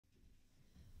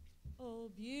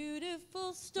Oh,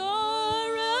 beautiful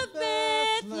star of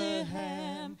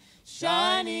Bethlehem,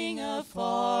 shining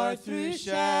afar through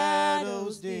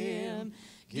shadows dim,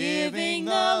 giving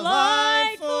the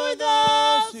light for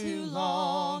those who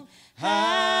long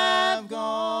have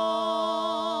gone,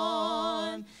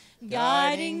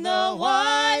 guiding the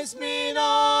wise men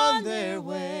on their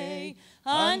way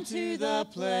unto the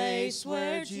place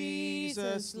where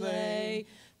Jesus lay.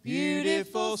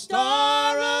 Beautiful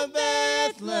star of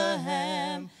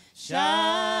Bethlehem,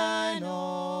 shine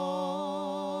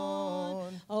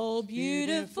on. Oh,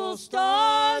 beautiful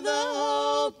star, the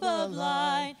hope of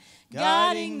light,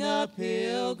 guiding the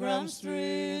pilgrims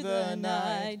through the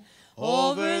night,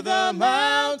 over the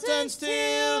mountains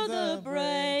till the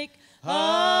break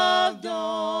of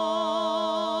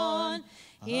dawn,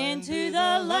 into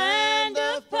the land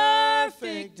of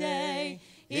perfect day.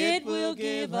 It will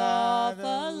give off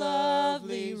a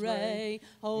lovely ray.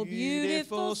 Oh,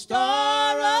 beautiful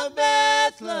star of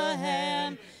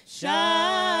Bethlehem,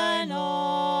 shine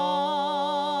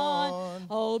on.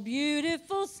 Oh,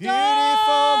 beautiful star,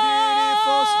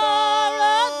 beautiful star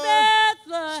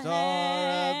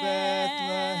of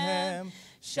Bethlehem,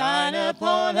 shine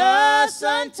upon us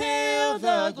until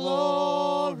the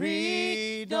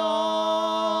glory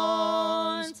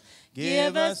dawns.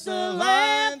 Give us the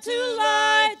lamp to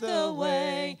light the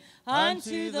way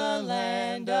unto the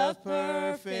land of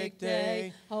perfect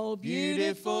day. Oh,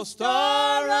 beautiful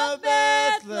star of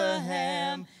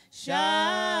Bethlehem,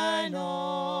 shine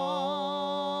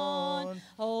on.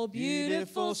 Oh,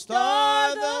 beautiful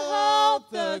star, the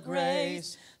hope, the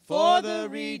grace, for the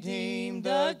redeemed,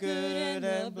 the good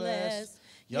and blessed.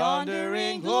 Yonder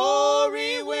in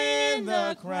glory when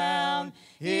the crown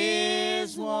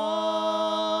is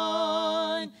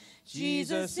won.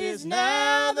 Jesus is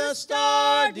now the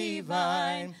star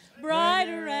divine,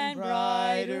 brighter and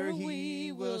brighter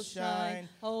he will shine.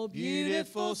 Oh,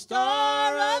 beautiful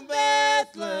star of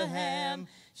Bethlehem,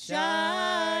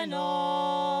 shine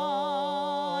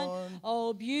on.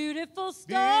 Oh, beautiful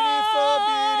star,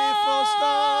 beautiful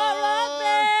star of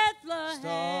Bethlehem,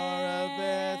 star of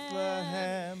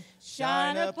Bethlehem,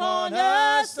 shine upon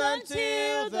us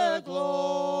until the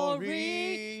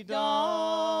glory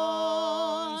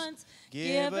dawns.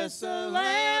 Give us a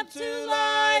lamp to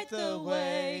light the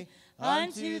way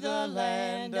unto the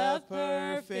land of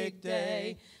perfect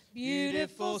day.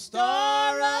 Beautiful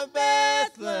star of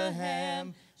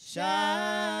Bethlehem,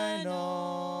 shine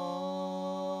on.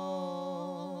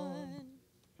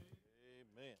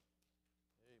 Amen.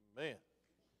 Amen.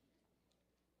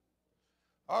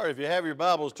 All right, if you have your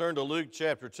Bibles, turn to Luke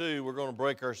chapter 2. We're going to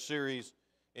break our series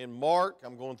in Mark.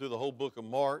 I'm going through the whole book of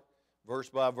Mark, verse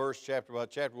by verse, chapter by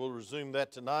chapter. We'll resume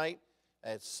that tonight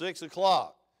at 6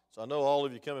 o'clock. So I know all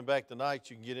of you coming back tonight,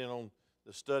 you can get in on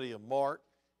the study of Mark,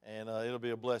 and it'll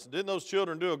be a blessing. Didn't those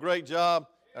children do a great job?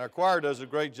 Our choir does a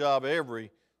great job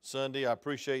every Sunday. I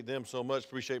appreciate them so much.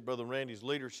 Appreciate Brother Randy's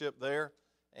leadership there.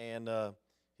 And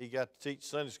he got to teach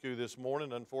Sunday school this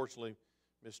morning. Unfortunately,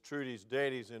 Miss Trudy's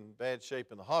daddy's in bad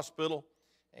shape in the hospital,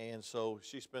 and so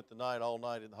she spent the night all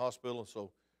night in the hospital, and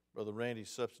so Brother Randy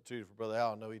substituted for Brother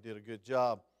Al. I know he did a good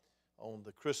job on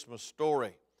the Christmas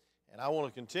story. And I want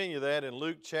to continue that in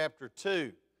Luke chapter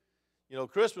 2. You know,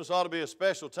 Christmas ought to be a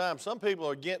special time. Some people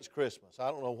are against Christmas.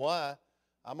 I don't know why.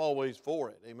 I'm always for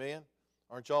it. Amen?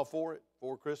 Aren't y'all for it?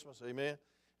 For Christmas? Amen?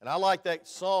 And I like that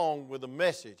song with the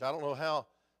message. I don't know how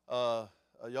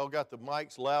y'all got the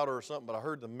mics louder or something, but I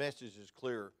heard the message is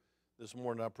clearer this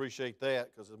morning. I appreciate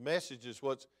that because the message is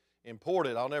what's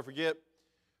important. I'll never forget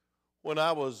when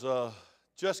I was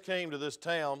just came to this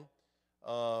town,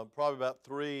 probably about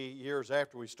 3 years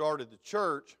after we started the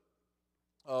church.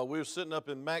 We were sitting up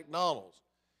in McDonald's,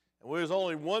 and we was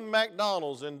only one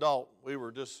McDonald's in Dalton. We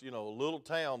were just, a little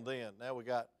town then. Now we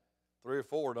got 3 or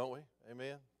 4, don't we?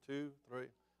 Amen? 2, 3.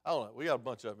 I don't know. We got a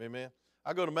bunch of them. Amen.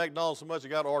 I go to McDonald's so much I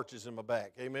got arches in my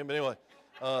back. Amen. But anyway,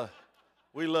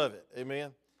 we love it.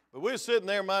 Amen. But we were sitting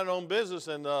there minding our own business,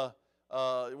 and one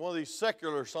of these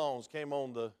secular songs came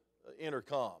on the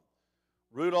intercom.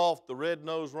 Rudolph the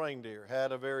Red-Nosed Reindeer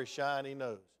had a very shiny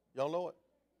nose. Y'all know it?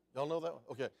 Y'all know that one?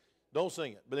 Okay. Don't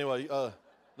sing it. But anyway,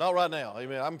 not right now.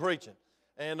 Amen. I'm preaching.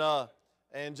 And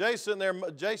Jason there,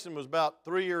 Jason was about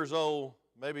 3 years old,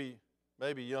 maybe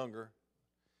younger.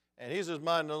 And he's just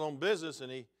minding his own business,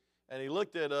 and he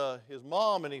looked at his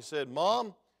mom and he said,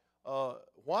 "Mom,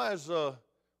 why is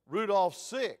Rudolph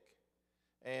sick?"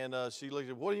 And she looked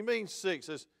at, "What do you mean sick?"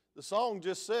 Says, "The song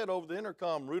just said over the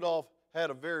intercom, Rudolph had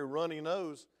a very runny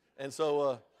nose." And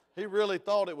so he really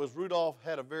thought it was Rudolph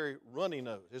had a very runny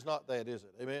nose. It's not that, is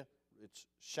it? Amen? It's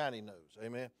shiny nose.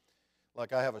 Amen?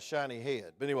 like I have a shiny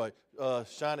head. But anyway,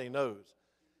 shiny nose.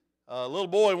 A little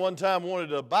boy one time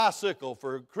wanted a bicycle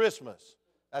for Christmas.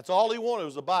 That's all he wanted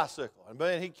was a bicycle. And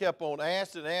man, he kept on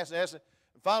asking and asking and asking.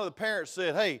 And finally the parents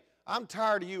said, hey, I'm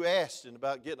tired of you asking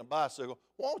about getting a bicycle.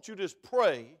 Why don't you just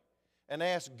pray and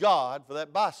ask God for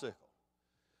that bicycle?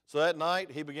 So that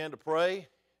night he began to pray,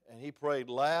 and he prayed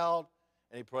loud,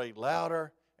 and he prayed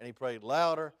louder, and he prayed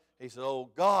louder. He said, oh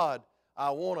God,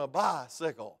 I want a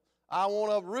bicycle. I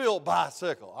want a real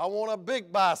bicycle. I want a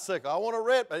big bicycle. I want a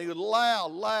red. And he was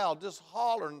loud, just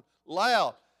hollering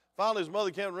loud. Finally, his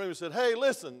mother came in the room and said, hey,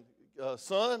 listen,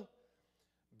 son,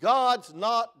 God's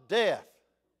not deaf.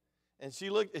 And he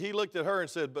looked at her and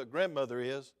said, but grandmother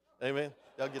is. Amen.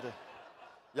 Y'all get that?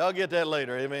 Y'all get that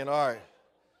later. Amen. All right.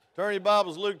 Turn your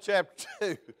Bibles, Luke chapter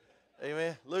 2.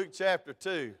 Amen. Luke chapter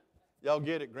 2. Y'all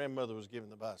get it? Grandmother was giving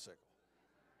the bicycle.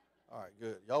 All right,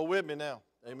 good. Y'all with me now?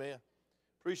 Amen.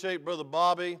 Appreciate Brother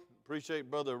Bobby.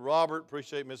 Appreciate Brother Robert.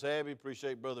 Appreciate Miss Abby.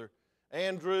 Appreciate Brother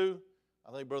Andrew.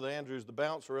 I think Brother Andrew's the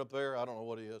bouncer up there. I don't know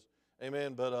what he is.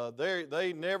 Amen. But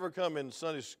they never come in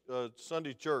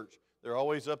Sunday church. They're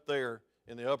always up there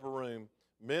in the upper room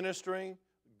ministering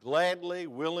gladly,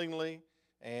 willingly.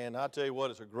 And I tell you what,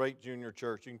 it's a great junior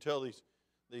church. You can tell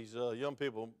these young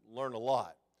people learn a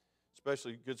lot,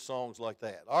 especially good songs like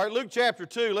that. All right, Luke chapter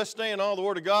 2. Let's stand on the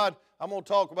Word of God. I'm going to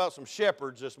talk about some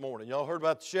shepherds this morning. Y'all heard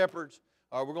about the shepherds?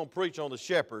 All right, we're going to preach on the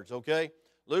shepherds, okay?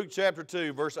 Luke chapter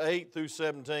 2, verse 8 through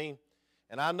 17.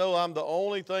 And I know I'm the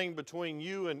only thing between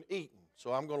you and eating,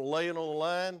 so I'm going to lay it on the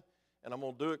line, and I'm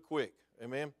going to do it quick.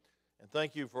 Amen? And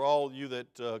thank you for all of you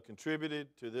that contributed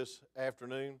to this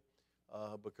afternoon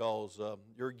because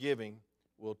your giving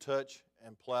will touch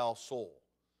and plow soil.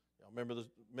 Y'all remember the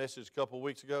message a couple of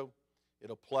weeks ago?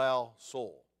 It'll plow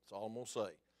soil. That's all I'm going to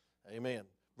say. Amen.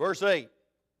 Verse 8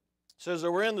 says,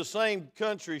 there were in the same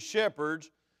country shepherds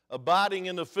abiding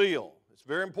in the field. It's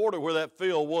very important where that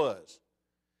field was.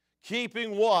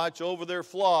 Keeping watch over their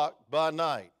flock by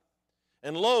night.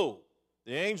 And lo,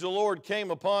 the angel of the Lord came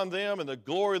upon them, and the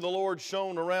glory of the Lord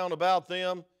shone around about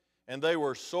them, and they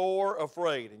were sore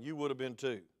afraid. And you would have been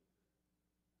too.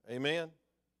 Amen,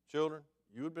 children?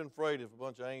 You would have been afraid if a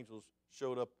bunch of angels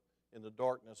showed up in the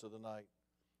darkness of the night.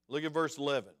 Look at verse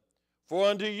 11. For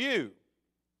unto you,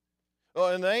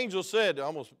 and the angel said, I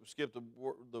almost skipped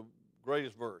the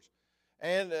greatest verse.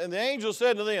 And the angel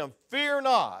said to them, fear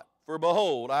not, for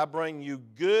behold, I bring you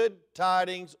good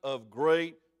tidings of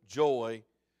great joy,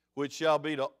 which shall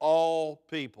be to all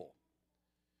people.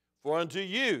 For unto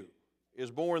you is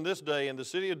born this day in the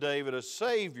city of David a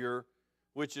Savior,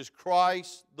 which is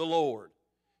Christ the Lord.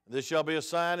 And this shall be a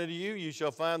sign unto you. You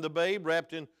shall find the babe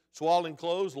wrapped in swaddling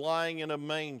clothes, lying in a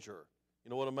manger. You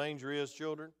know what a manger is,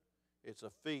 children? It's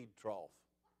a feed trough.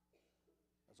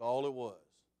 That's all it was.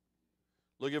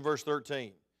 Look at verse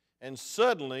 13. And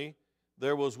suddenly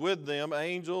there was with them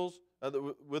angels,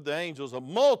 with the angels, a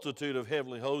multitude of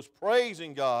heavenly hosts,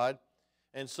 praising God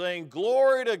and saying,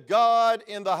 glory to God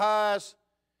in the highest,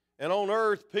 and on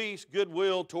earth peace,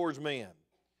 goodwill towards men.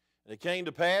 And it came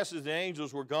to pass, as the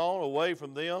angels were gone away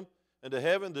from them into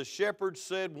heaven, the shepherds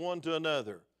said one to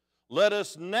another, let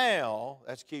us now,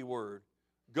 that's key word,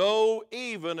 go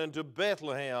even unto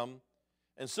Bethlehem,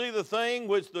 and see the thing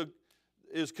which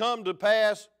is come to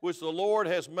pass, which the Lord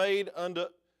has made unto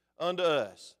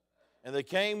us. And they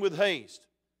came with haste,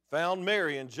 found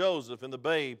Mary and Joseph and the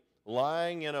babe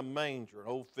lying in a manger, an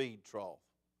old feed trough.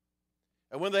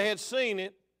 And when they had seen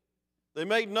it, they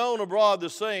made known abroad the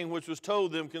saying which was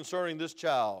told them concerning this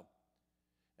child.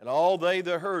 And all they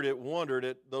that heard it wondered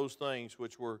at those things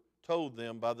which were told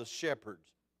them by the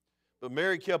shepherds. But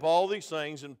Mary kept all these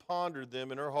things and pondered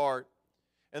them in her heart.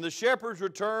 And the shepherds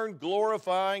returned,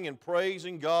 glorifying and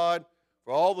praising God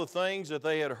for all the things that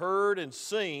they had heard and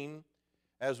seen,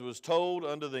 as was told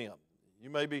unto them. You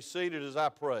may be seated as I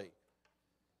pray.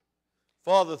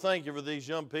 Father, thank you for these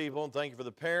young people, and thank you for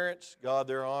the parents. God,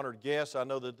 they're honored guests. I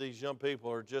know that these young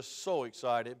people are just so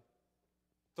excited,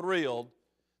 thrilled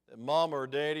that Mama or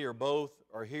Daddy or both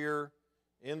are here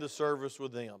in the service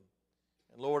with them.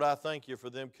 And Lord, I thank you for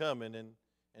them coming and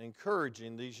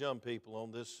encouraging these young people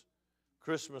on this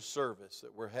Christmas service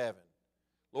that we're having.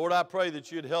 Lord, I pray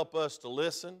that you'd help us to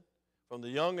listen, from the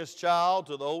youngest child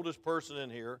to the oldest person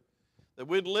in here, that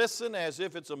we'd listen as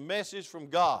if it's a message from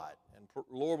God. And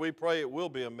Lord, we pray it will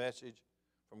be a message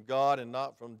from God and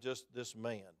not from just this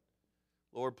man.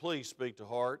 Lord, please speak to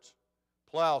hearts,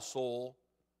 plow soil,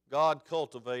 God,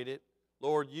 cultivate it.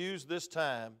 Lord, use this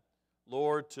time,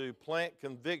 Lord, to plant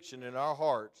conviction in our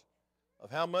hearts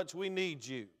of how much we need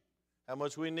you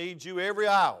every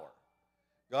hour.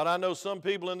 God, I know some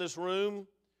people in this room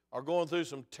are going through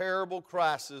some terrible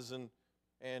crises and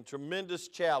and tremendous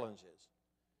challenges.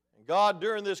 And God,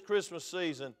 during this Christmas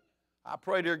season, I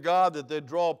pray, dear God, that they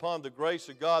draw upon the grace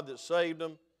of God that saved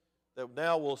them, that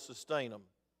now will sustain them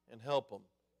and help them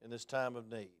in this time of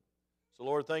need. So,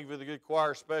 Lord, thank you for the good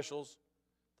choir specials.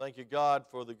 Thank you, God,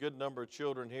 for the good number of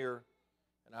children here.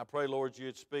 And I pray, Lord,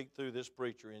 you'd speak through this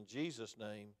preacher. In Jesus'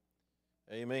 name,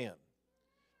 amen.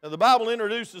 Now, the Bible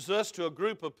introduces us to a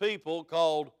group of people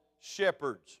called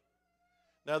shepherds.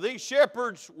 Now, these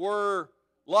shepherds were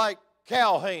like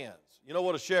cowhands. You know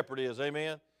what a shepherd is,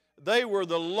 amen? They were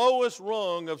the lowest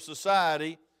rung of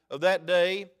society of that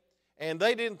day, and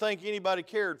they didn't think anybody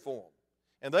cared for them.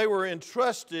 And they were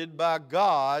entrusted by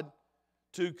God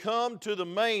to come to the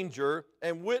manger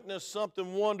and witness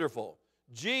something wonderful.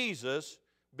 Jesus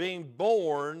being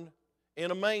born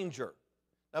in a manger.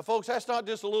 Now, folks, that's not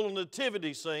just a little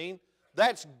nativity scene.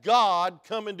 That's God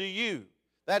coming to you.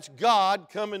 That's God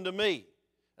coming to me.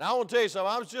 And I want to tell you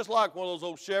something. I was just like one of those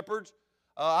old shepherds.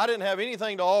 I didn't have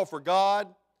anything to offer God.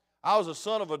 I was a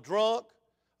son of a drunk,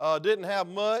 didn't have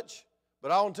much.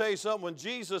 But I want to tell you something. When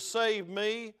Jesus saved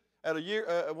me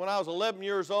when I was 11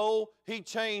 years old, He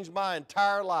changed my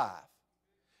entire life.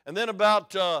 And then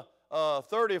about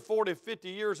 30, 40, 50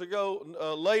 years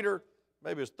ago, later,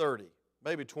 maybe it's 30,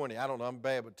 maybe 20, I don't know, I'm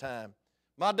bad with time.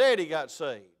 My daddy got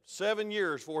saved 7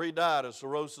 years before he died of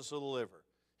cirrhosis of the liver.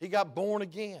 He got born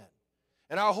again.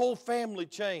 And our whole family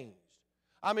changed.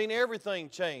 I mean, everything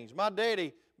changed. My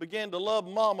daddy began to love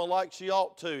Mama like she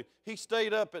ought to. He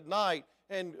stayed up at night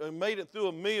and made it through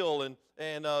a meal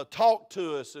and talked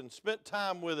to us and spent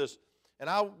time with us. And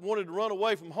I wanted to run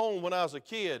away from home when I was a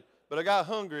kid, but I got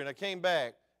hungry and I came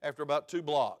back after about 2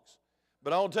 blocks.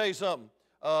 But I want to tell you something.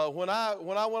 When I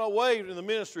went away in the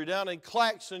ministry down in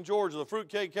Claxton, Georgia, the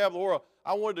fruitcake capital of the world,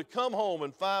 I wanted to come home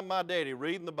and find my daddy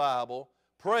reading the Bible,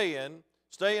 praying,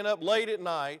 staying up late at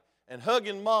night, and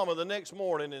hugging Mama the next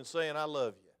morning and saying, I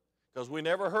love you. Because we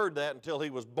never heard that until he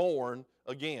was born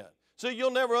again. See,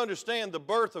 you'll never understand the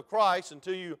birth of Christ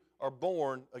until you are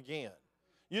born again.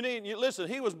 Listen,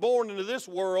 he was born into this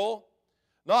world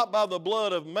not by the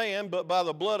blood of man, but by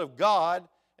the blood of God.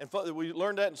 And we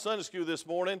learned that in Sunday school this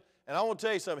morning. And I want to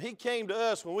tell you something. He came to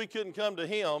us when we couldn't come to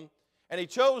him, and he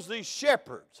chose these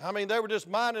shepherds. I mean, they were just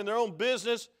minding their own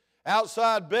business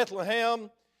outside Bethlehem.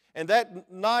 And that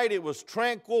night it was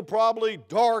tranquil, probably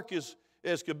dark as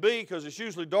could be, because it's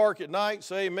usually dark at night,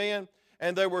 say amen.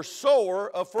 And they were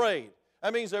sore afraid.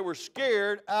 That means they were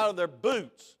scared out of their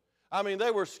boots. I mean,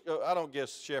 they were, I don't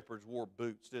guess shepherds wore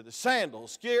boots, did they?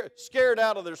 Sandals, scared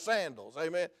out of their sandals,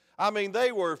 amen. I mean,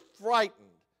 they were frightened,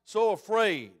 so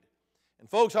afraid. And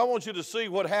folks, I want you to see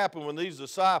what happened when these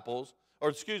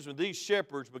these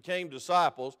shepherds became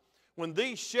disciples, when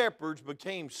these shepherds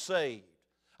became saved.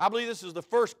 I believe this is the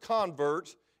first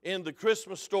converts in the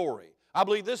Christmas story. I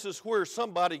believe this is where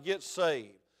somebody gets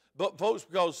saved. But folks,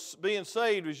 because being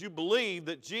saved is you believe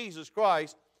that Jesus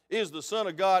Christ is the Son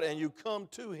of God and you come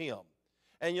to Him.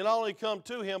 And you not only come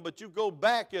to Him, but you go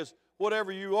back as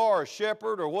whatever you are, a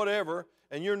shepherd or whatever,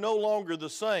 and you're no longer the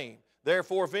same.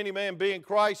 Therefore, if any man be in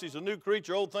Christ, he's a new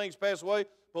creature, old things pass away,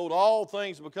 behold, all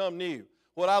things become new.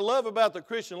 What I love about the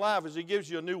Christian life is He gives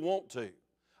you a new want to.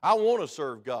 I want to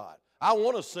serve God. I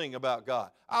want to sing about God.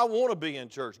 I want to be in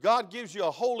church. God gives you a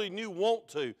wholly new want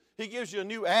to. He gives you a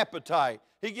new appetite.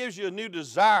 He gives you a new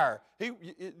desire.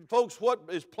 Folks, what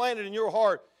is planted in your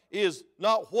heart is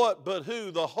not what but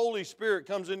who. The Holy Spirit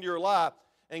comes into your life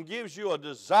and gives you a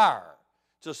desire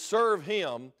to serve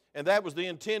Him, and that was the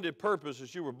intended purpose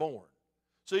as you were born.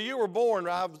 So you were born,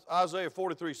 Isaiah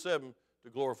 43:7, to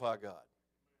glorify God.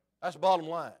 That's the bottom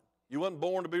line. You wasn't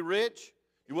born to be rich.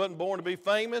 You wasn't born to be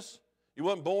famous. You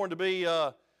wasn't born to be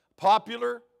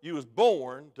popular. You was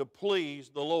born to please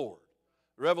the Lord.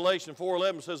 Revelation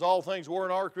 4:11 says all things were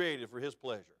and are created for His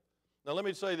pleasure. Now let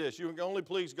me say this. You can only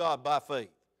please God by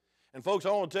faith. And folks,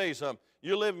 I want to tell you something.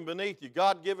 You're living beneath your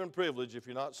God-given privilege if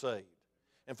you're not saved.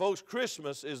 And folks,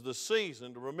 Christmas is the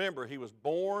season to remember He was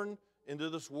born into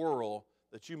this world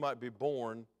that you might be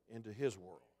born into His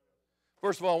world.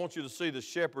 First of all, I want you to see the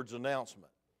shepherd's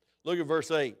announcement. Look at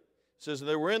verse 8. It says,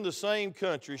 they were in the same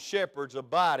country, shepherds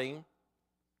abiding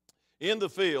in the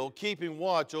field, keeping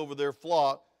watch over their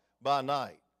flock by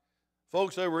night.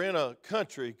 Folks, they were in a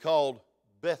country called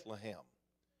Bethlehem.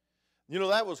 You know,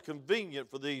 that was convenient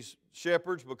for these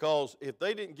shepherds because if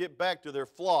they didn't get back to their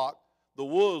flock, the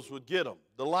wolves would get them.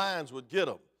 The lions would get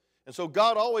them. And so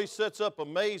God always sets up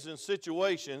amazing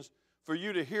situations for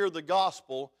you to hear the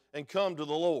gospel and come to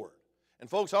the Lord. And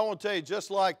folks, I want to tell you,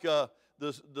 just like the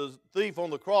thief on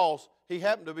the cross, he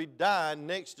happened to be dying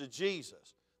next to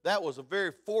Jesus. That was a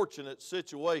very fortunate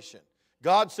situation.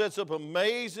 God sets up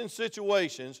amazing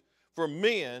situations for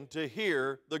men to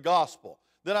hear the gospel.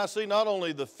 Then I see not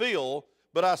only the field,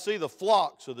 but I see the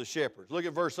flocks of the shepherds. Look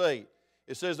at verse 8.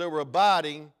 It says they were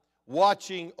abiding,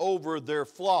 watching over their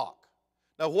flock.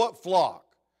 Now what flock?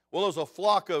 Well, it wasn't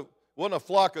a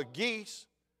flock of geese.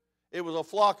 It was a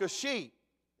flock of sheep.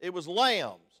 It was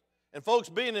lambs. And folks,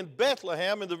 being in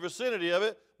Bethlehem, in the vicinity of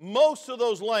it, most of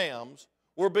those lambs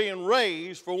were being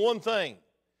raised for one thing,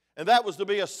 and that was to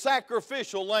be a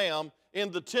sacrificial lamb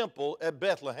in the temple at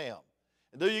Bethlehem.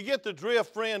 And do you get the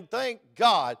drift, friend? Thank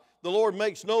God the Lord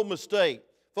makes no mistake.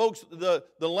 Folks, the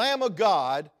Lamb of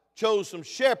God chose some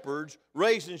shepherds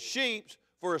raising sheep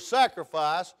for a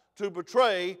sacrifice to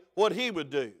portray what He would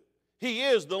do. He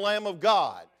is the Lamb of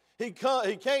God. He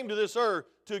came to this earth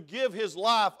to give His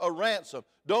life a ransom.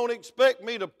 Don't expect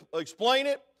me to explain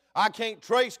it. I can't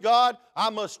trace God. I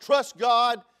must trust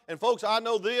God. And folks, I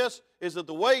know this, is that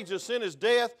the wage of sin is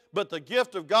death, but the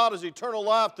gift of God is eternal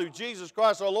life through Jesus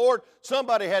Christ our Lord.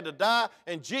 Somebody had to die,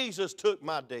 and Jesus took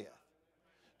my death.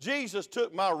 Jesus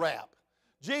took my rap.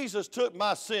 Jesus took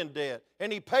my sin debt,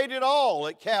 and He paid it all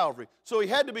at Calvary. So He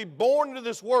had to be born into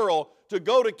this world to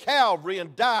go to Calvary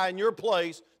and die in your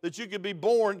place that you could be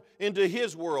born into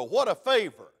His world. What a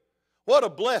favor. What a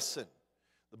blessing.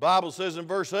 The Bible says in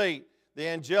verse 8, the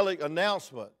angelic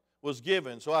announcement was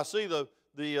given. So I see the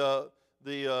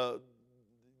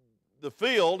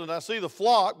field and I see the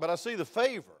flock, but I see the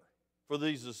favor for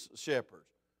these shepherds.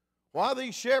 Why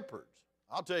these shepherds?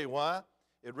 I'll tell you why.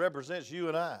 It represents you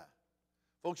and I.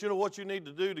 Folks, you know what you need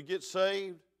to do to get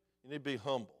saved? You need to be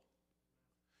humble.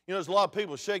 You know, there's a lot of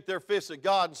people shake their fists at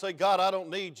God and say, God, I don't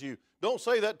need you. Don't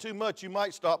say that too much. You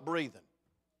might stop breathing.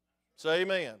 Say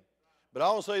amen. But I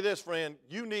want to say this, friend.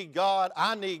 You need God.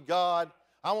 I need God.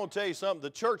 I want to tell you something. The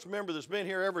church member that's been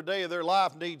here every day of their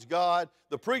life needs God.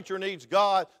 The preacher needs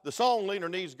God. The song leader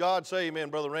needs God. Say amen,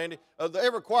 Brother Randy.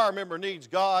 Every choir member needs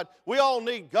God. We all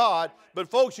need God. But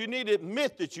folks, you need to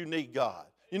admit that you need God.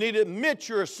 You need to admit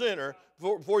you're a sinner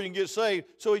before you can get saved.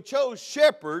 So He chose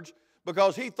shepherds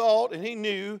because He thought and He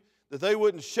knew that they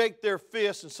wouldn't shake their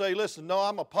fists and say, listen, no,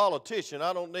 I'm a politician.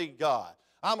 I don't need God.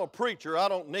 I'm a preacher. I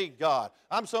don't need God.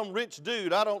 I'm some rich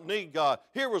dude. I don't need God.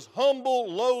 Here was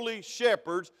humble, lowly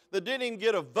shepherds that didn't even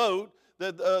get a vote,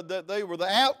 that they were the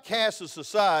outcasts of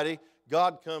society.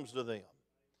 God comes to them.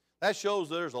 That shows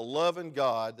there's a loving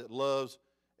God that loves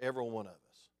every one of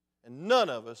us. And none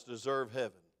of us deserve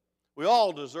heaven. We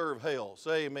all deserve hell.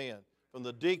 Say amen. From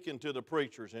the deacon to the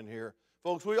preachers in here.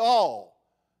 Folks, we all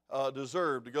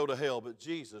deserve to go to hell, but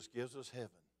Jesus gives us heaven.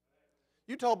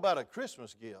 You talk about a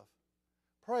Christmas gift.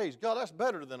 Praise God, that's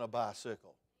better than a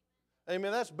bicycle.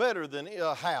 Amen, that's better than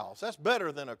a house. That's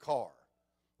better than a car.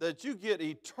 That you get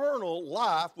eternal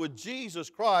life with Jesus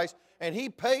Christ, and He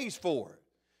pays for it.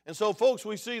 And so, folks,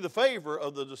 we see the favor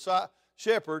of the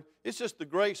shepherd. It's just the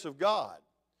grace of God.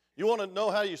 You want to know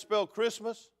how you spell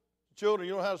Christmas? Children,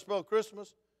 you know how to spell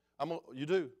Christmas? You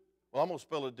do? Well, I'm going to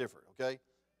spell it different, okay?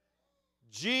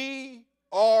 G-R-A-C-E.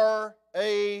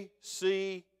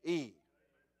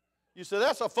 You say,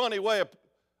 that's a funny way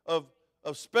of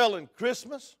spelling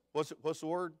Christmas. What's the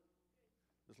word?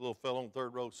 This little fellow on the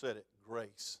third row said it.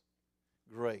 Grace.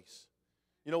 Grace.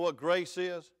 You know what grace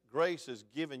is? Grace is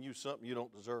giving you something you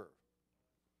don't deserve.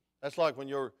 That's like when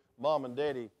your mom and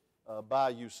daddy buy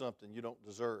you something you don't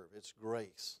deserve. It's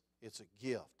grace. It's a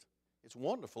gift. It's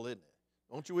wonderful, isn't it?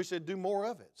 Don't you wish they'd do more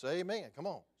of it? Say amen. Come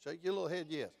on. Shake your little head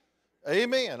yes.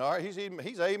 Amen. All right, he's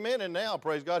amening now,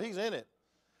 praise God. He's in it.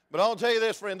 But I'll tell you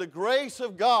this, friend, the grace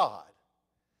of God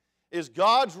is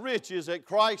God's riches at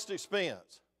Christ's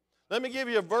expense. Let me give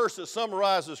you a verse that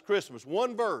summarizes Christmas.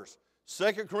 One verse,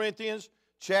 2 Corinthians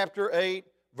chapter 8,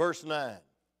 verse 9.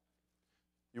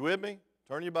 You with me?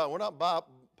 Turn your Bible. We're not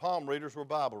palm readers, we're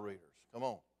Bible readers. Come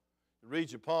on. You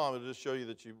read your palm, it'll just show you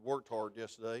that you worked hard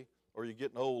yesterday, or you're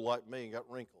getting old like me and got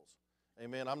wrinkles.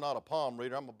 Amen. I'm not a palm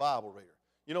reader, I'm a Bible reader.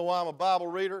 You know why I'm a Bible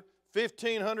reader?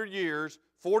 1,500 years,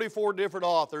 44 different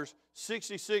authors,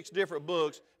 66 different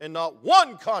books, and not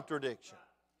one contradiction.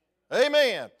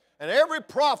 Amen. And every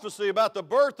prophecy about the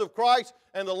birth of Christ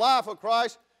and the life of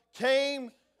Christ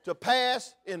came to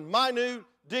pass in minute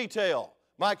detail.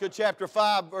 Micah chapter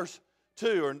 5, verse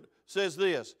 2 says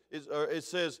this. It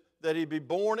says that He'd be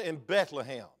born in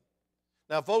Bethlehem.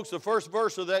 Now, folks, the first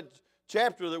verse of that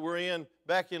chapter that we're in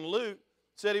back in Luke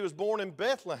said He was born in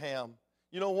Bethlehem.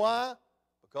 You know why?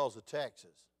 Because of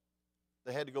taxes.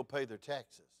 They had to go pay their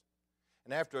taxes.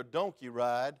 And after a donkey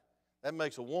ride, that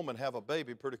makes a woman have a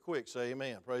baby pretty quick. Say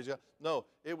amen. Praise God. No,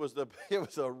 it was the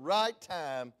right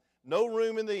time. No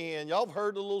room in the inn. Y'all have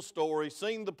heard the little story,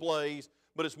 seen the plays,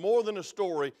 but it's more than a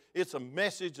story. It's a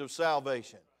message of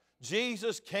salvation.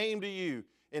 Jesus came to you.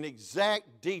 in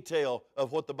exact detail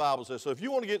of what the Bible says. So if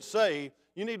you want to get saved,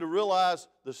 you need to realize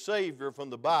the Savior from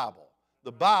the Bible.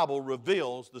 The Bible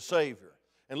reveals the Savior.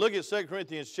 And look at 2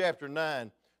 Corinthians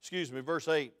verse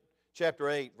 8, chapter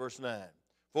 8, verse 9.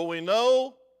 For we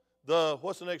know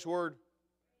what's the next word?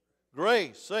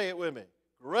 Grace. Say it with me.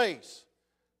 Grace.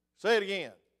 Say it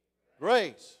again.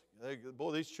 Grace.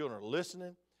 Boy, these children are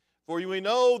listening. For we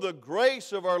know the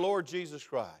grace of our Lord Jesus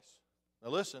Christ. Now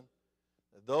listen,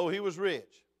 that though he was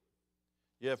rich,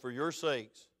 yet for your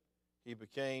sakes he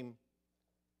became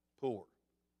poor,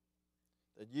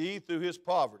 that ye through his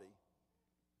poverty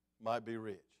might be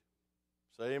rich.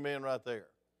 Say amen right there.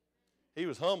 He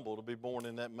was humble to be born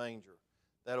in that manger,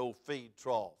 that old feed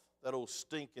trough, that old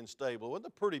stinking stable. Wasn't a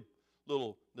pretty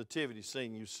little nativity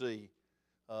scene you see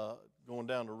going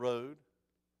down the road?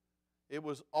 It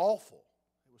was awful.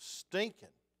 It was stinking.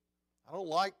 I don't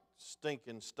like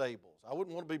stinking stables. I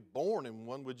wouldn't want to be born in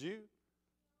one, would you?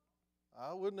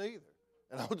 I wouldn't either.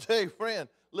 And I'll tell you, friend,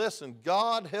 listen,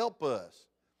 God help us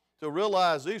to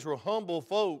realize these were humble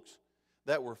folks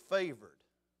that were favored.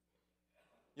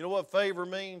 You know what favor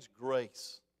means?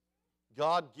 Grace.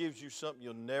 God gives you something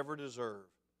you'll never deserve.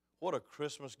 What a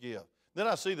Christmas gift. Then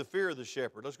I see the fear of the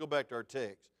shepherd. Let's go back to our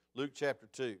text. Luke chapter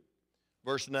 2,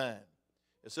 verse 9.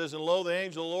 It says, And lo, the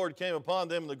angel of the Lord came upon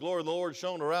them, and the glory of the Lord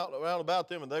shone around about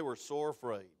them, and they were sore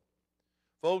afraid.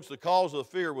 Folks, the cause of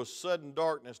the fear was sudden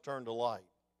darkness turned to light.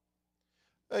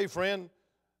 Hey, friend,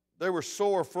 they were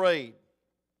sore afraid.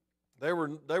 They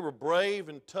were brave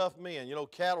and tough men. You know,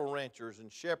 cattle ranchers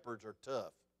and shepherds are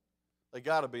tough. They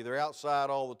got to be. They're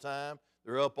outside all the time.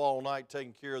 They're up all night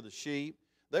taking care of the sheep.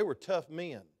 They were tough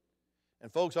men.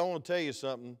 And folks, I want to tell you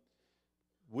something.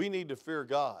 We need to fear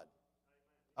God.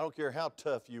 I don't care how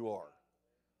tough you are.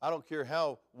 I don't care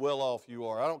how well off you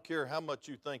are. I don't care how much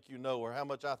you think you know or how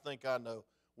much I think I know.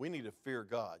 We need to fear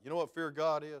God. You know what fear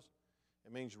God is?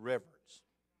 It means reverence.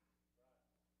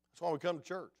 That's why we come to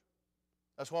church.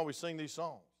 That's why we sing these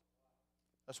songs.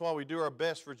 That's why we do our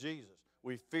best for Jesus.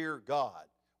 We fear God.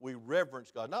 We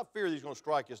reverence God. Not fear that He's going to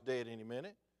strike us dead any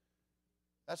minute.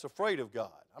 That's afraid of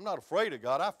God. I'm not afraid of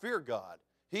God. I fear God.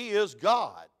 He is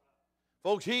God.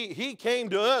 Folks, He came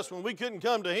to us when we couldn't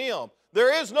come to Him.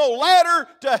 There is no ladder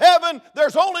to heaven.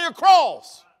 There's only a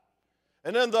cross.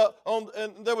 And then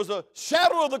there was a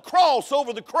shadow of the cross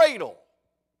over the cradle,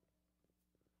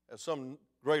 as some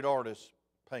great artist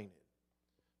painted.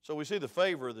 So we see the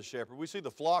favor of the shepherd. We see the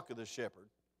flock of the shepherd.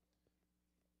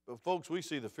 But folks, we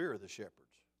see the fear of the shepherds.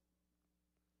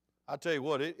 I tell you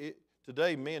what,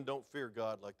 today men don't fear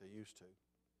God like they used to.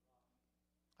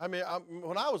 I mean,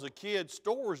 when I was a kid,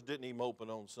 stores didn't even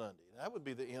open on Sunday. That would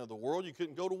be the end of the world. You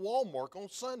couldn't go to Walmart on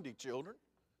Sunday, children.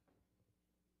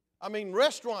 I mean,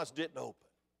 restaurants didn't open.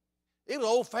 It was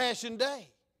an old-fashioned day.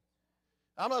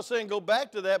 I'm not saying go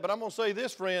back to that, but I'm going to say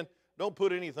this, friend, don't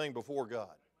put anything before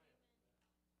God.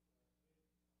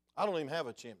 I don't even have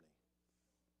a chimney.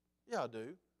 Yeah, I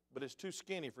do, but it's too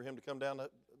skinny for him to come down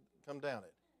it.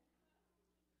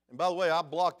 And by the way, I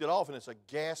blocked it off, and it's a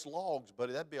gas logs,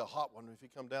 buddy. That'd be a hot one if you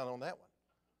come down on that one.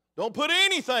 Don't put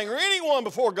anything or anyone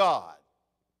before God.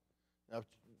 Now,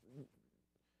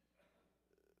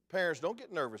 parents, don't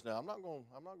get nervous now. I'm not going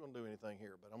to do anything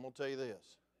here, but I'm going to tell you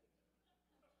this.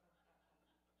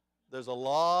 There's a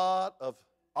lot of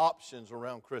options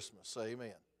around Christmas. Say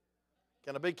amen.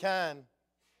 Can I be kind?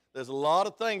 There's a lot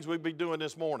of things we'd be doing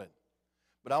this morning.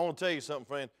 But I want to tell you something,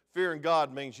 friend. Fearing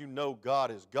God means you know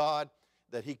God is God,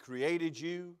 that He created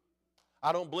you.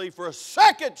 I don't believe for a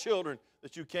second, children,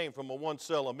 that you came from a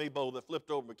one-cell amoeba that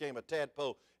flipped over and became a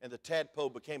tadpole, and the tadpole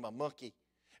became a monkey.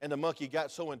 And the monkey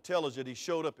got so intelligent he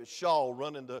showed up at Shaw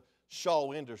running the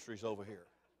Shaw Industries over here.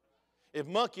 If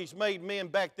monkeys made men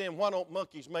back then, why don't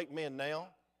monkeys make men now?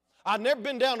 I've never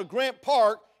been down to Grant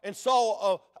Park and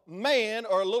saw a man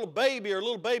or a little baby or a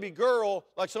little baby girl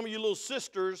like some of you little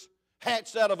sisters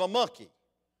hatched out of a monkey.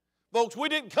 Folks, we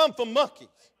didn't come from monkeys.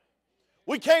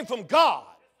 We came from God.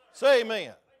 Say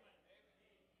amen.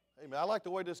 Amen. I like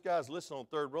the way this guy's listening on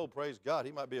third row. Praise God.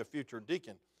 He might be a future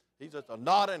deacon. He's just a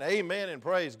nodding amen and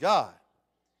praise God.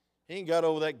 He ain't got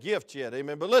over that gift yet.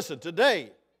 Amen. But listen,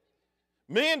 today,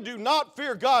 men do not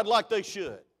fear God like they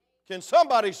should. Can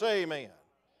somebody say amen?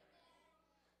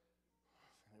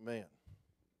 Amen.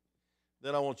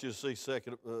 Then I want you to see I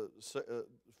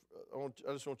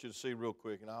just want you to see real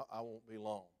quick, and I won't be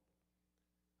long.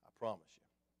 I promise you.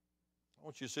 I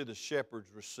want you to see the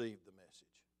shepherds receive the message.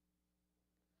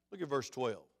 Look at verse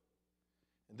 12.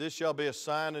 And this shall be a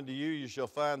sign unto you, you shall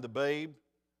find the babe.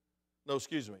 No,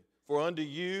 excuse me. For unto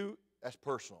you, that's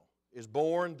personal, is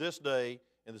born this day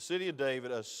in the city of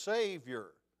David a Savior.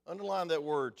 Underline that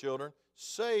word, children.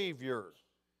 Savior.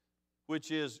 which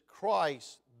is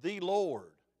Christ the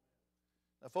Lord.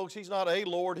 Now, folks, He's not a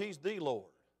Lord, He's the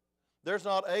Lord. There's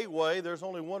not a way, there's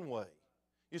only one way.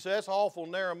 You say, that's awful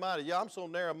narrow-minded. Yeah, I'm so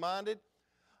narrow-minded,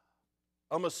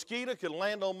 a mosquito could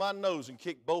land on my nose and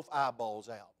kick both eyeballs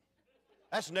out.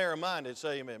 That's narrow-minded,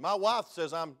 say amen. My wife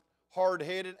says I'm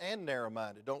hard-headed and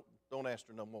narrow-minded. Don't ask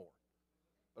her no more.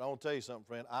 But I want to tell you something,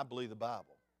 friend. I believe the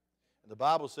Bible. And the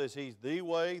Bible says He's the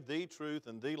way, the truth,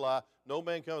 and the life. No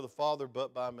man come to the Father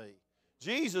but by me.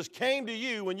 Jesus came to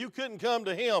you when you couldn't come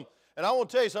to Him. And I want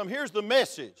to tell you something. Here's the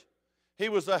message. He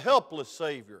was a helpless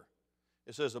Savior.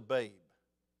 It says a babe.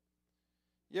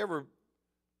 You ever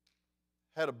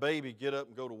had a baby get up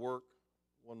and go to work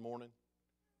one morning?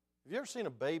 Have you ever seen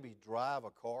a baby drive a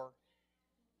car?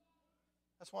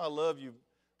 That's why I love you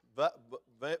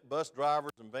bus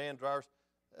drivers and van drivers.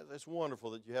 It's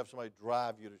wonderful that you have somebody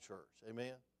drive you to church.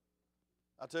 Amen?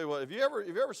 I tell you what, have you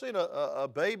ever seen a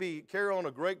baby carry on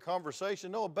a great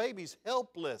conversation? No, a baby's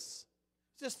helpless.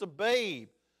 It's just a babe.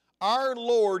 Our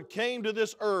Lord came to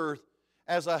this earth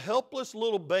as a helpless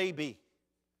little baby,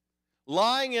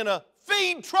 lying in a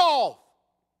feed trough.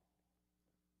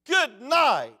 Good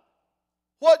night.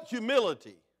 What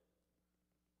humility.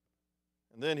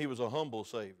 And then He was a humble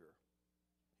Savior.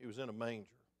 He was in a manger.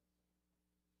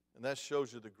 And that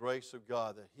shows you the grace of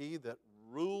God, that He that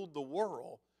ruled the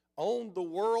world, owned the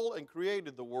world and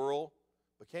created the world,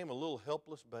 became a little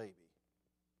helpless baby.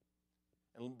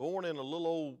 And born in a little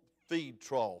old feed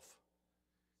trough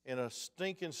in a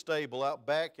stinking stable out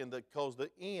back, because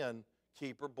the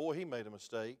innkeeper, boy, he made a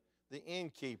mistake. The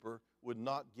innkeeper would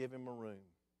not give him a room.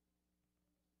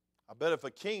 I bet if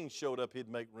a king showed up, he'd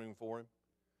make room for him.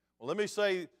 Well, let me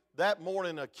say, that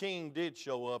morning a king did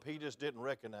show up. He just didn't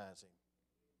recognize him.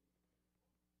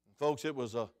 And folks, it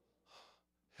was a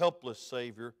helpless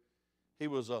Savior. He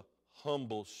was a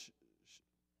humble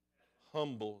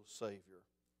Savior.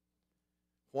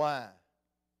 Why?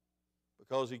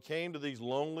 Because He came to these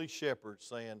lonely shepherds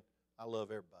saying, I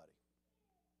love everybody.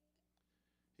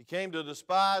 He came to a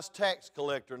despised tax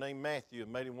collector named Matthew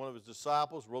and made him one of His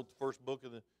disciples, wrote the first book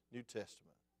of the New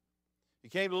Testament. He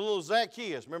came to little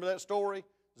Zacchaeus. Remember that story?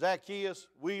 Zacchaeus,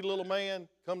 wee little man,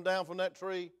 come down from that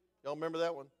tree. Y'all remember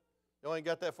that one? Y'all ain't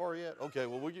got that far yet? Okay,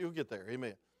 well, you'll get there.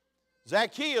 Amen.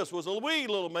 Zacchaeus was a wee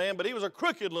little man, but he was a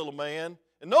crooked little man,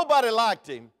 and nobody liked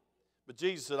him. But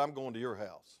Jesus said, I'm going to your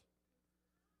house.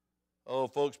 Oh,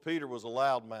 folks, Peter was a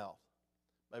loud mouth.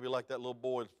 Maybe like that little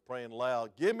boy praying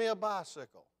loud, give me a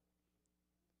bicycle.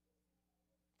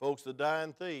 Folks, the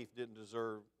dying thief didn't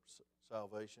deserve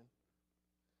salvation.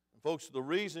 And folks, the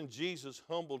reason Jesus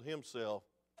humbled Himself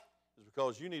is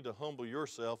because you need to humble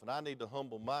yourself, and I need to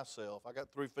humble myself. I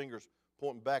got 3 fingers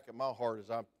pointing back at my heart as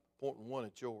I'm pointing one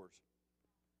at yours.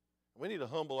 We need to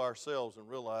humble ourselves and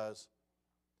realize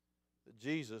that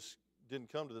Jesus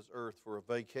didn't come to this earth for a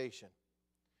vacation.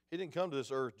 He didn't come to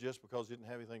this earth just because He didn't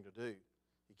have anything to do.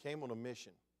 He came on a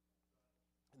mission.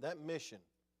 And that mission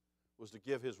was to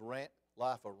give His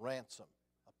life a ransom,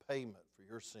 a payment for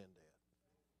your sin debt.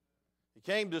 He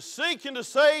came to seek and to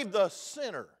save the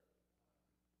sinner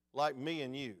like me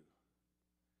and you.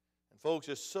 And folks,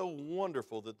 it's so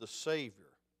wonderful that the Savior,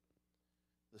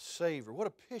 what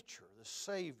a picture, the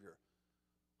Savior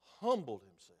humbled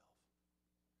Himself.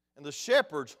 And the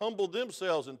shepherds humbled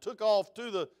themselves and took off to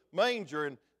the manger,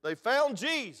 and they found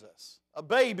Jesus, a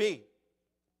baby.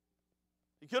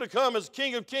 He could have come as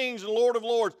King of Kings and Lord of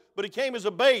Lords, but He came as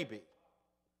a baby.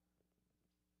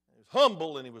 He was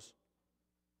humble and He was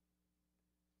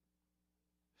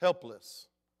helpless.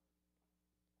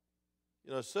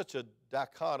 You know, it's such a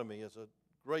dichotomy, it's a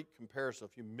great comparison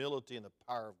of humility and the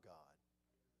power of God.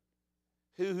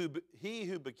 He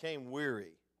who became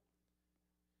weary,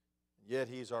 yet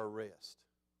He's our rest.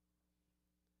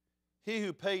 He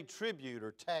who paid tribute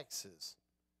or taxes,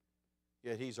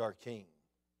 yet He's our King.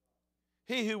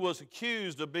 He who was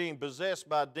accused of being possessed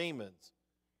by demons,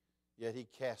 yet He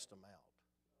cast them out.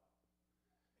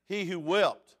 He who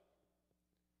wept,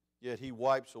 yet He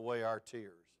wipes away our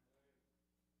tears.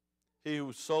 He who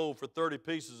was sold for 30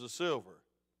 pieces of silver,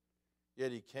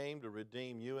 yet He came to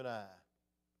redeem you and I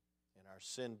in our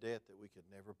sin debt that we could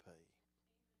never pay.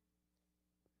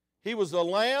 He was the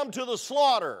lamb to the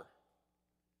slaughter,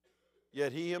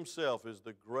 yet He Himself is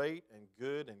the great and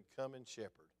good and coming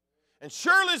shepherd. And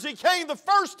surely as He came the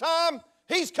first time,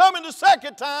 He's coming the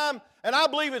second time, and I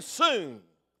believe it's soon.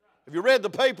 Have you read the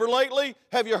paper lately?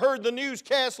 Have you heard the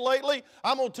newscast lately?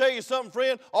 I'm going to tell you something,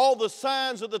 friend. All the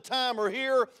signs of the time are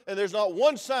here, and there's not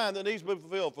one sign that needs to be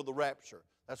fulfilled for the rapture.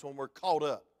 That's when we're caught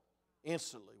up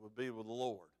instantly, we'll be with the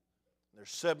Lord. And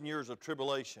there's 7 years of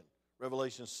tribulation,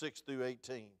 Revelation 6 through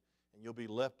 18, and you'll be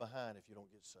left behind if you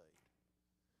don't get saved.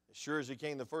 As sure as he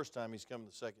came the first time, he's coming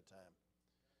the second time.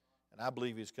 And I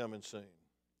believe he's coming soon.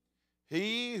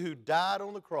 He who died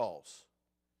on the cross,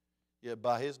 yet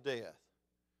by his death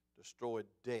destroyed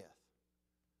death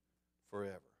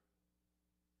forever.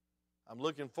 I'm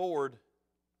looking forward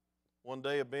one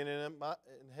day of being in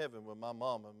heaven with my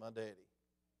mom and my daddy,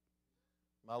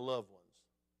 my loved ones.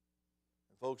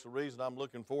 And folks, the reason I'm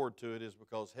looking forward to it is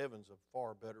because heaven's a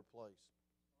far better place.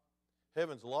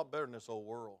 Heaven's a lot better than this old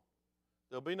world.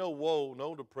 There'll be no woe,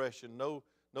 no depression, no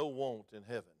want in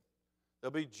heaven.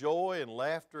 There'll be joy and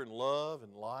laughter and love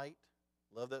and light.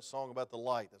 Love that song about the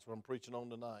light. That's what I'm preaching on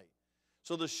tonight.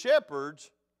 So the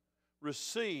shepherds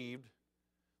received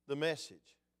the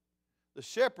message. The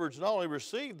shepherds not only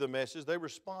received the message, they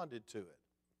responded to it.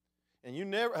 And you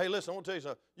never, hey, listen, I want to tell you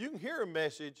something. You can hear a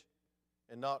message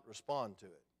and not respond to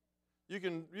it. You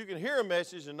can hear a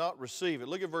message and not receive it.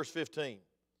 Look at verse 15.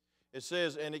 It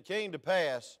says, and it came to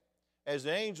pass, as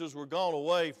the angels were gone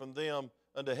away from them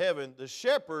unto heaven, the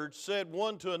shepherds said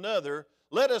one to another,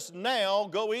 let us now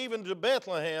go even to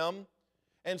Bethlehem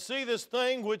and see this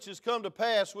thing which is come to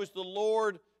pass, which the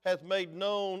Lord hath made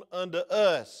known unto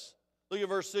us. Look at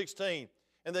verse 16.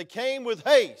 And they came with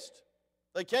haste.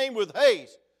 They came with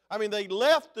haste. I mean, they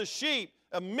left the sheep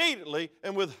immediately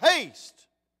and with haste.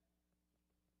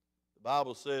 The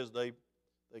Bible says they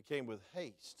came with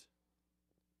haste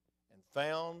and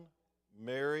found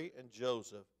Mary and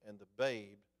Joseph and the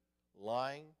babe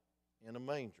lying in a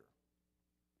manger.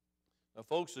 Now,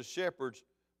 folks, the shepherds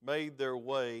made their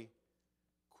way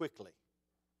quickly.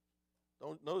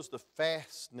 Don't notice the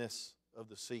fastness of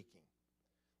the seeking.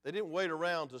 They didn't wait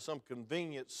around to some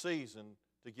convenient season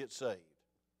to get saved.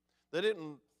 They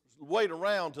didn't wait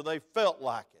around till they felt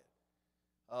like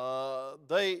it.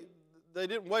 They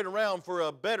didn't wait around for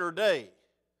a better day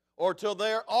or till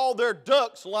all their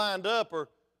ducks lined up or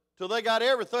till they got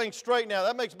everything straightened out.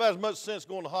 That makes about as much sense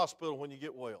going to the hospital when you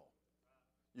get well.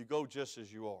 You go just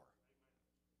as you are.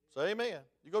 Say amen.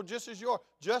 You go just as you are,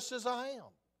 just as I am.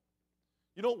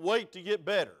 You don't wait to get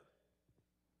better.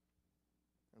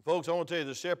 And folks, I want to tell you,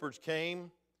 the shepherds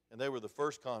came and they were the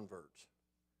first converts.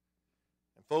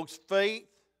 And folks, faith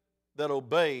that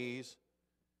obeys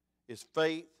is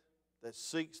faith that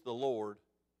seeks the Lord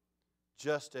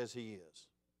just as He is,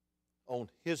 on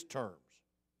His terms.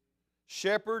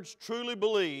 Shepherds truly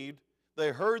believed,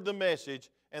 they heard the message,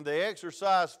 and they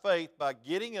exercised faith by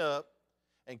getting up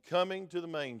and coming to the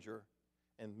manger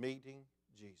and meeting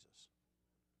Jesus.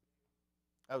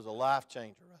 That was a life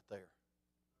changer right there.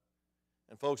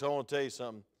 And folks, I want to tell you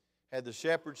something. Had the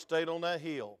shepherds stayed on that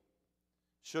hill,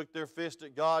 shook their fist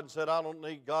at God and said, I don't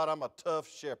need God, I'm a tough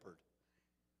shepherd.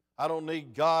 I don't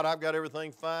need God, I've got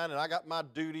everything fine, and I got my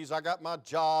duties, I got my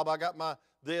job, I got my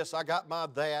this, I got my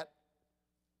that.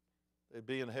 They'd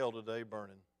be in hell today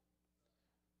burning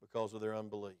because of their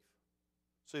unbelief.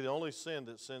 See, the only sin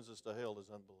that sends us to hell is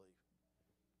unbelief.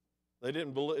 They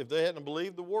didn't believe, if they hadn't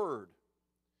believed the word.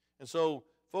 And so,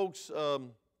 folks,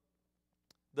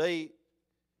 they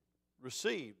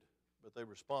received, but they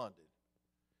responded.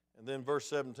 And then verse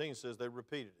 17 says they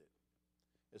repeated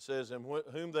it. It says, and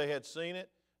whom they had seen it,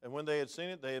 and when they had seen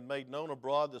it, they had made known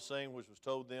abroad the saying which was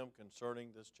told them concerning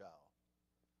this child.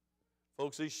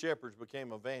 Folks, these shepherds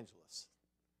became evangelists.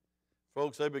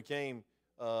 Folks, they became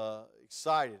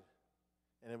excited,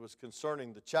 and it was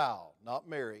concerning the child, not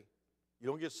Mary. You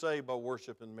don't get saved by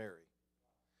worshiping Mary.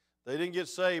 They didn't get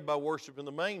saved by worshiping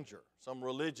the manger, some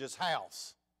religious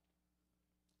house.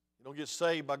 You don't get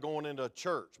saved by going into a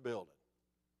church building.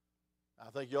 I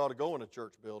think you ought to go in a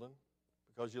church building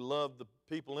because you love the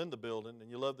people in the building and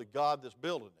you love the God that's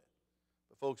building it.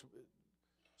 But folks,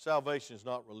 salvation is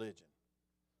not religion.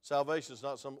 Salvation is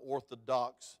not some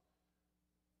orthodox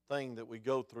thing that we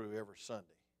go through every Sunday.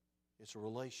 It's a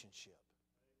relationship.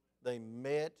 They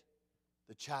met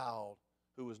the child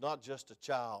who was not just a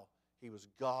child. He was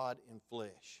God in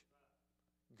flesh.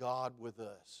 God with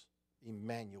us.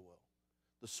 Emmanuel.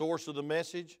 The source of the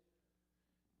message,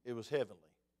 it was heavenly.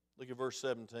 Look at verse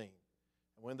 17. And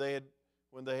when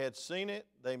they had seen it,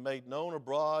 they made known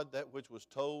abroad that which was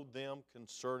told them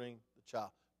concerning the child.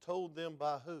 Told them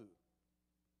by who?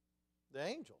 The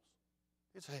angels.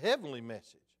 It's a heavenly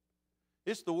message.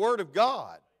 It's the Word of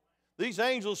God. These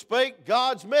angels spake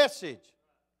God's message.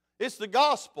 It's the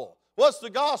gospel. What's the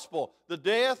gospel? The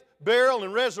death, burial,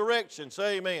 and resurrection.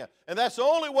 Say amen. And that's the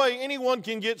only way anyone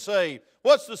can get saved.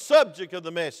 What's the subject of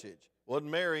the message?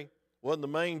 Wasn't Mary, wasn't the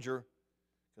manger,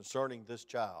 concerning this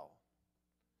child.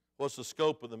 What's the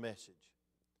scope of the message?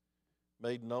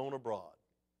 Made known abroad.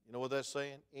 You know what that's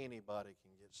saying? Anybody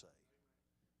can get saved.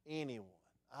 Anyone.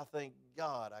 I thank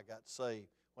God I got saved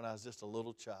when I was just a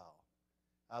little child.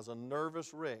 I was a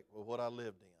nervous wreck with what I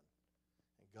lived in.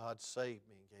 And God saved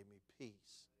me and gave me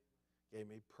peace, gave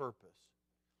me purpose.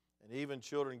 And even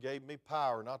children gave me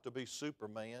power not to be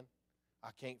Superman. I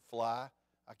can't fly.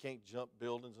 I can't jump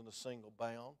buildings in a single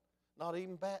bound. Not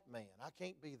even Batman. I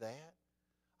can't be that.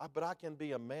 But I can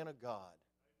be a man of God.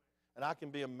 And I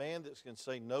can be a man that can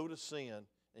say no to sin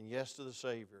and yes to the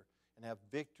Savior and have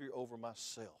victory over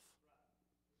myself.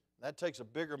 And that takes a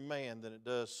bigger man than it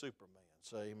does Superman.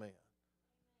 Say amen.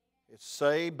 It's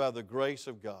saved by the grace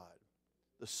of God.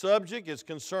 The subject is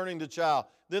concerning the child.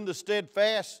 Then the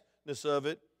steadfastness of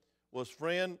it was,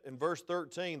 friend, in verse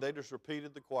 13, they just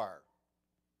repeated the choir.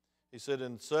 He said,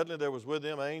 and suddenly there was with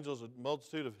them angels, a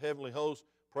multitude of heavenly hosts,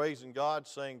 praising God,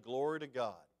 saying, glory to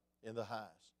God in the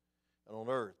highest, and on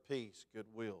earth peace,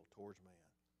 goodwill towards man.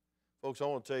 Folks, I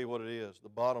want to tell you what it is. The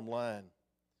bottom line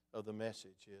of the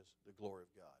message is the glory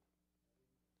of God.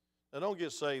 Now, don't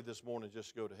get saved this morning just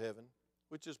to go to heaven,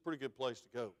 which is a pretty good place to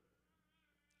go.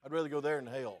 I'd rather go there than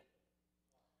hell.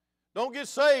 Don't get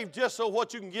saved just so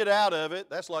what you can get out of it.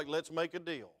 That's like, let's make a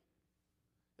deal.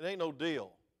 It ain't no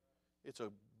deal. It's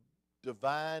a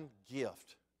divine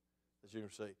gift that you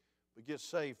can say. But get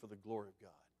saved for the glory of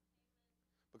God.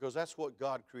 Because that's what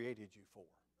God created you for.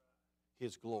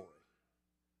 His glory.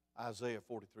 Isaiah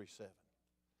 43:7.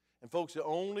 And folks, the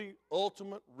only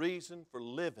ultimate reason for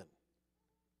living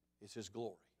is His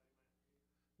glory.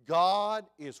 God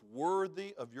is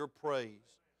worthy of your praise.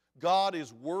 God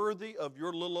is worthy of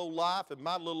your little old life and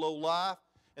my little old life.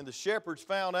 And the shepherds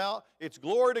found out it's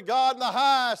glory to God in the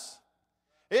highest.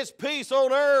 It's peace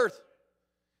on earth.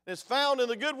 And it's found in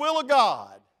the goodwill of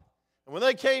God. And when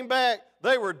they came back,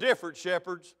 they were different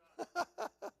shepherds.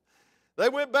 They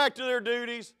went back to their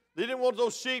duties. They didn't want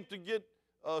those sheep to get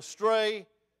astray.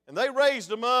 And they raised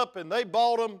them up and they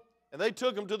bought them and they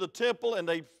took them to the temple and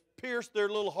they pierced their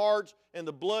little hearts and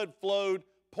the blood flowed,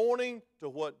 pointing to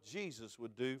what Jesus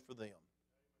would do for them.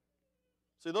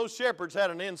 See, those shepherds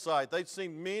had an insight. They'd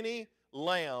seen many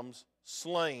lambs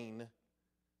slain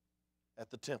at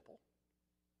the temple.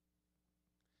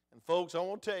 And folks, I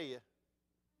want to tell you,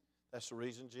 that's the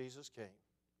reason Jesus came.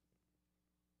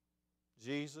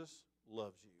 Jesus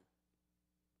loves you.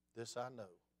 This I know,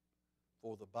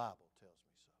 for the Bible tells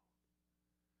me so.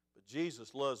 But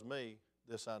Jesus loves me,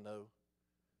 this I know,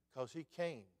 because He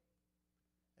came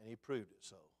and He proved it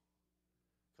so.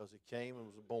 Because He came and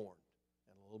was born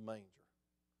in a little manger.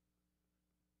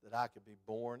 That I could be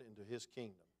born into His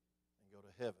kingdom and go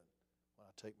to heaven when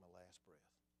I take my last breath.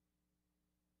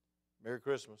 Merry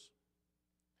Christmas.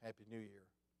 Happy New Year.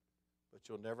 But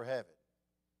you'll never have it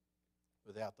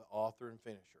without the author and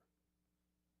finisher,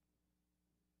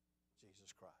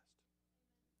 Jesus Christ.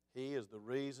 He is the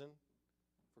reason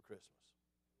for Christmas.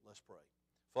 Let's pray.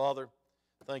 Father,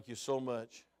 thank you so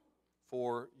much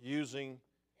for using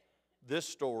this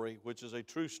story, which is a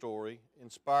true story,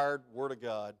 inspired Word of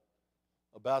God,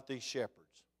 about these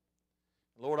shepherds.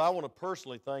 Lord, I want to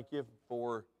personally thank you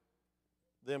for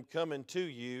them coming to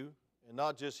you and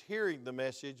not just hearing the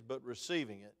message, but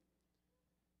receiving it.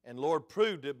 And Lord,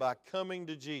 proved it by coming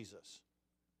to Jesus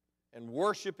and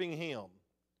worshiping Him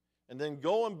and then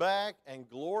going back and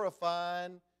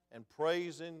glorifying and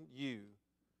praising you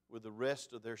with the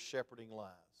rest of their shepherding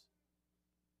lives.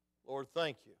 Lord,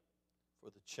 thank you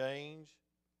for the change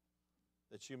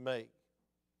that you make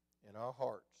in our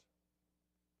hearts.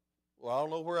 Well, I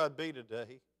don't know where I'd be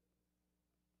today,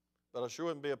 but I sure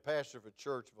wouldn't be a pastor of a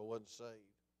church if I wasn't saved.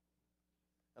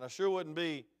 And I sure wouldn't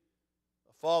be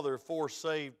a father of 4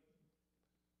 saved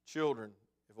children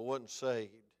if I wasn't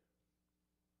saved.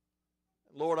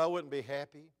 Lord, I wouldn't be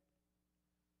happy.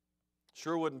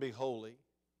 Sure wouldn't be holy.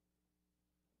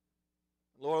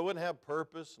 Lord, I wouldn't have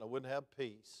purpose and I wouldn't have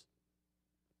peace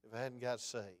if I hadn't got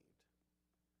saved.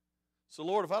 So,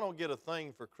 Lord, if I don't get a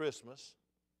thing for Christmas,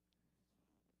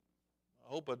 I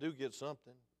hope I do get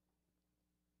something.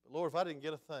 But, Lord, if I didn't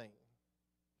get a thing,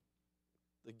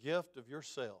 the gift of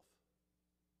yourself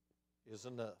is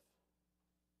enough.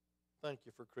 Thank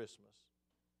you for Christmas.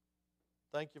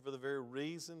 Thank you for the very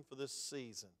reason for this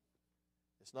season.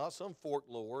 It's not some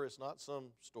folklore. It's not some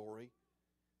story.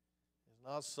 It's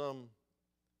not some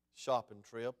shopping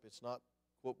trip. It's not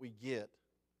what we get.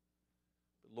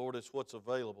 But, Lord, it's what's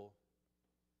available,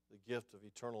 the gift of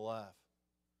eternal life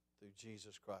through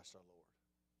Jesus Christ our Lord.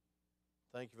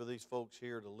 Thank you for these folks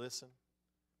here to listen.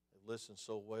 They've listened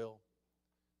so well.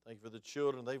 Thank you for the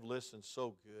children. They've listened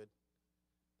so good.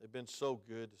 They've been so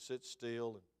good to sit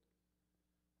still and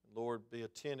Lord, be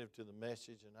attentive to the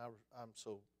message, and I'm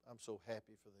so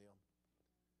happy for them.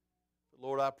 But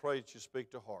Lord, I pray that you speak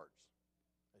to hearts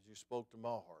as you spoke to my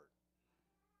heart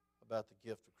about the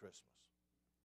gift of Christmas.